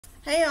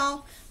Hey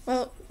y'all.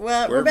 Well,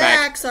 we're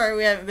back. Sorry,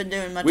 we haven't been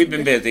doing much. We've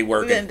been busy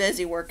working. We've been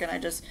busy working.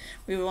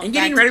 We want and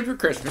getting ready for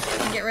Christmas.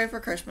 And get ready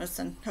for Christmas,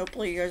 and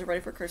hopefully you guys are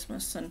ready for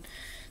Christmas. And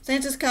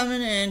Santa's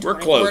coming in We're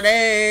 24 close.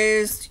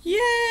 days.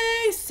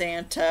 Yay,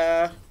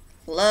 Santa!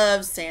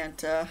 Love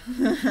Santa.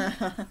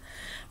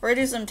 We're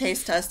gonna do some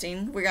taste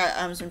testing. We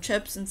got some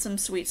chips and some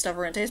sweet stuff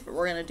we're gonna taste, but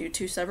we're gonna do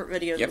two separate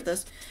videos with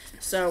this.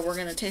 So we're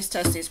gonna taste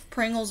test these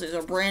Pringles. These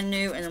are brand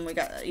new, and then we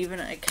got even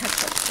a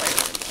ketchup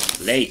flavor.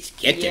 Lay's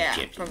ketchup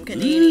chips. From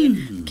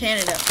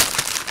Canada.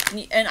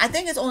 And I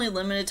think it's only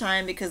limited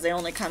time because they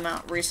only come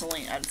out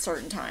recently at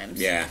certain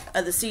times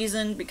of the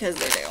season because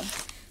they do.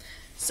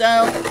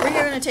 So we're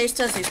going to taste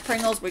test these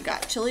Pringles. We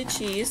got chili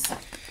cheese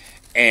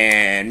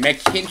and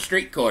Mexican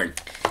street corn.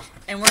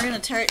 And we're going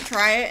to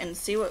try it and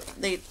see what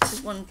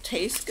this one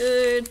tastes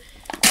good.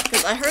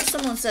 Because I heard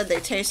someone said they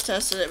taste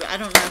tested it, but I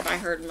don't know if I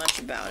heard much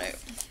about it.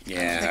 Yeah,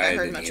 I don't think I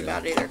heard much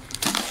about it either.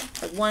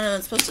 Like one of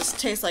them's supposed to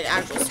taste like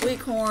actual sweet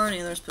corn, the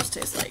other's supposed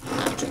to taste like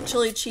actual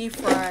chili cheese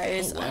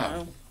fries. Oh,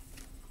 wow.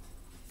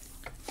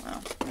 I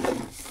don't know. Wow.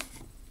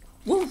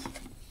 Woo!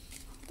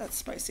 That's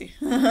spicy.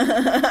 Alright,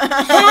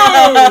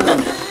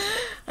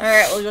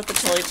 we'll go with the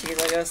chili cheese,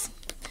 I guess.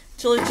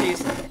 Chili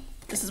cheese.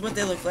 This is what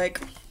they look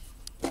like.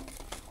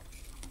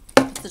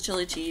 It's the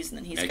chili cheese, and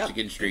then he's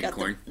Mexican street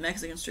corn.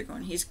 Mexican street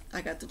corn.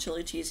 I got the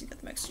chili cheese, he got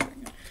the Mexican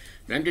street corn.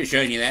 I'm just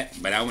showing you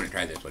that, but I want to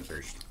try this one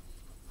first.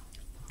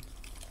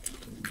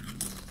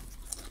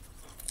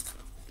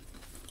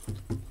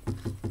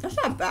 That's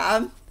not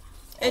bad.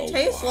 It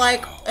tastes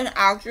like an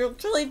actual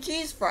chili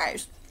cheese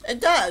fries.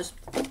 It does.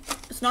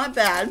 It's not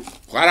bad.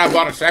 Glad I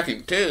bought a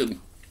second tube.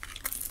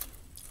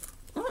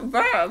 Not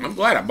bad. I'm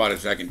glad I bought a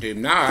second tube.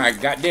 Now I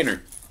got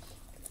dinner.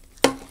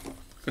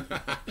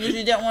 If you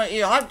didn't want to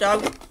eat a hot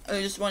dog, or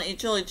you just want to eat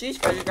chili cheese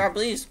fries, you grab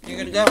these.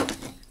 You're good to go.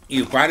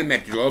 You find them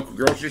at your local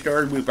grocery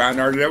stores. We found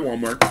ours at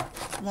Walmart.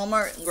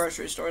 Walmart and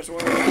grocery stores where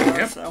we are.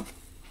 Yep. So,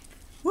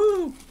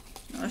 woo!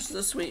 That's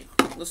the sweet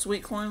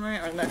corn,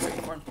 right? Or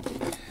Mexican corn?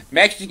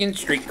 Mexican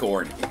street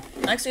corn.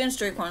 Mexican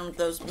street corn with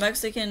those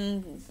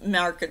Mexican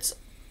markets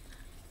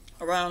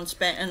around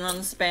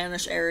the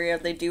Spanish area.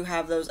 They do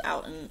have those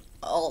out in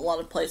a lot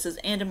of places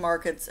and in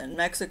markets in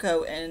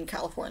Mexico and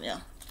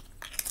California.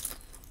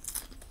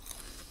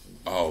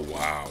 Oh,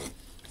 wow.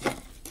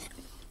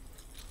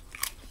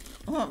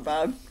 Not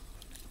bad.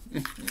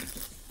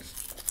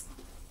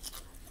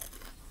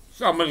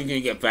 Somebody's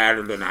going to get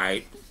fatter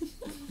tonight.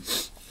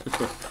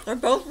 They're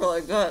both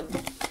really good.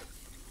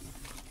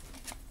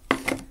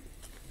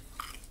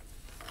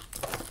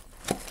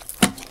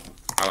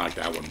 I like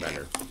that one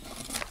better. I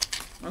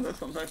think this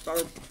one tastes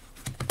better.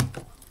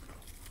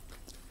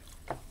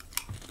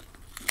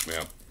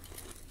 Yeah.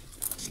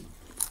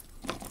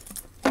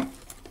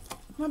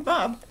 Not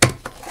bad.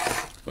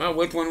 Well,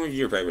 which one was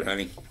your favorite,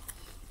 honey?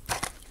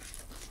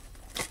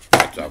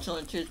 Ketchup.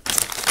 Chili cheese.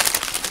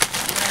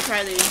 I'm gonna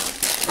try these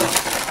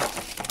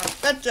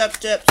ketchup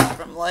chips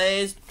from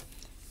Lay's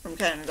from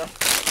Canada.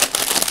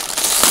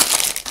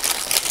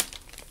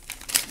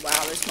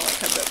 Wow, they smell like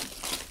ketchup.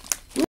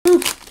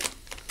 Woo!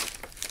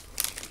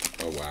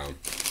 Oh, wow.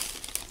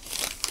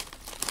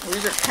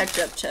 These are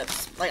ketchup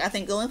chips. Like, I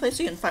think the only place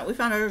you can find, we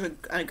found ours at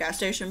a gas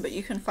station, but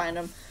you can find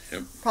them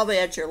probably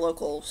at your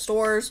local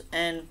stores,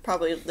 and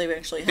probably they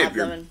actually have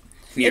them.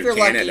 If you're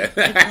lucky,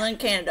 in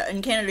Canada.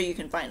 In Canada, you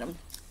can find them.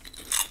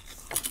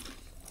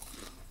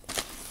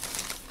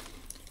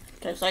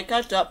 Tastes like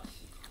ketchup.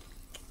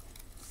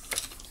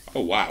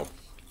 Oh, wow.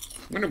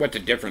 I wonder what the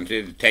difference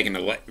is taking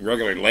a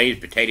regular Lay's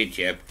potato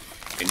chip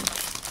and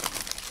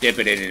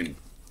dipping it in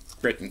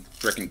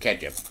frickin'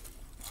 ketchup.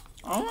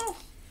 I don't know.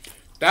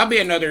 That'll be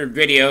another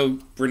video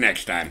for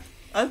next time.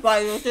 That's why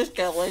you just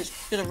get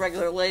a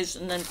regular Lay's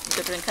and then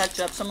dip it in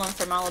ketchup. Someone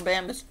from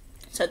Alabama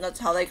said that's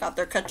how they got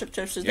their ketchup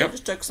chips. They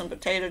just took some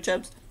potato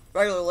chips,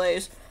 regular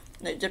Lay's,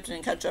 and they dipped it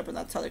in ketchup, and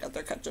that's how they got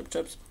their ketchup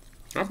chips.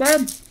 Not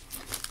bad.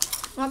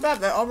 Not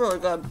bad. They're all really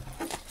good.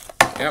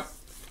 Yep.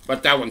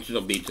 But that one still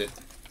beats it.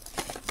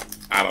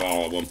 Out of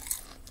all of them.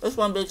 This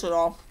one beats it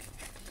all.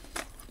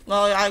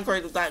 Well, I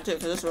agree with that too,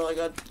 because it's really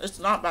good. It's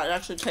not bad. It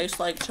actually tastes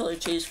like chili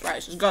cheese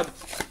fries. It's good.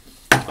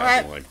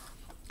 Alright.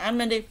 I'm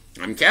Mindy.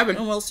 I'm Kevin.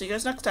 And we'll see you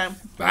guys next time.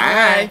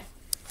 Bye.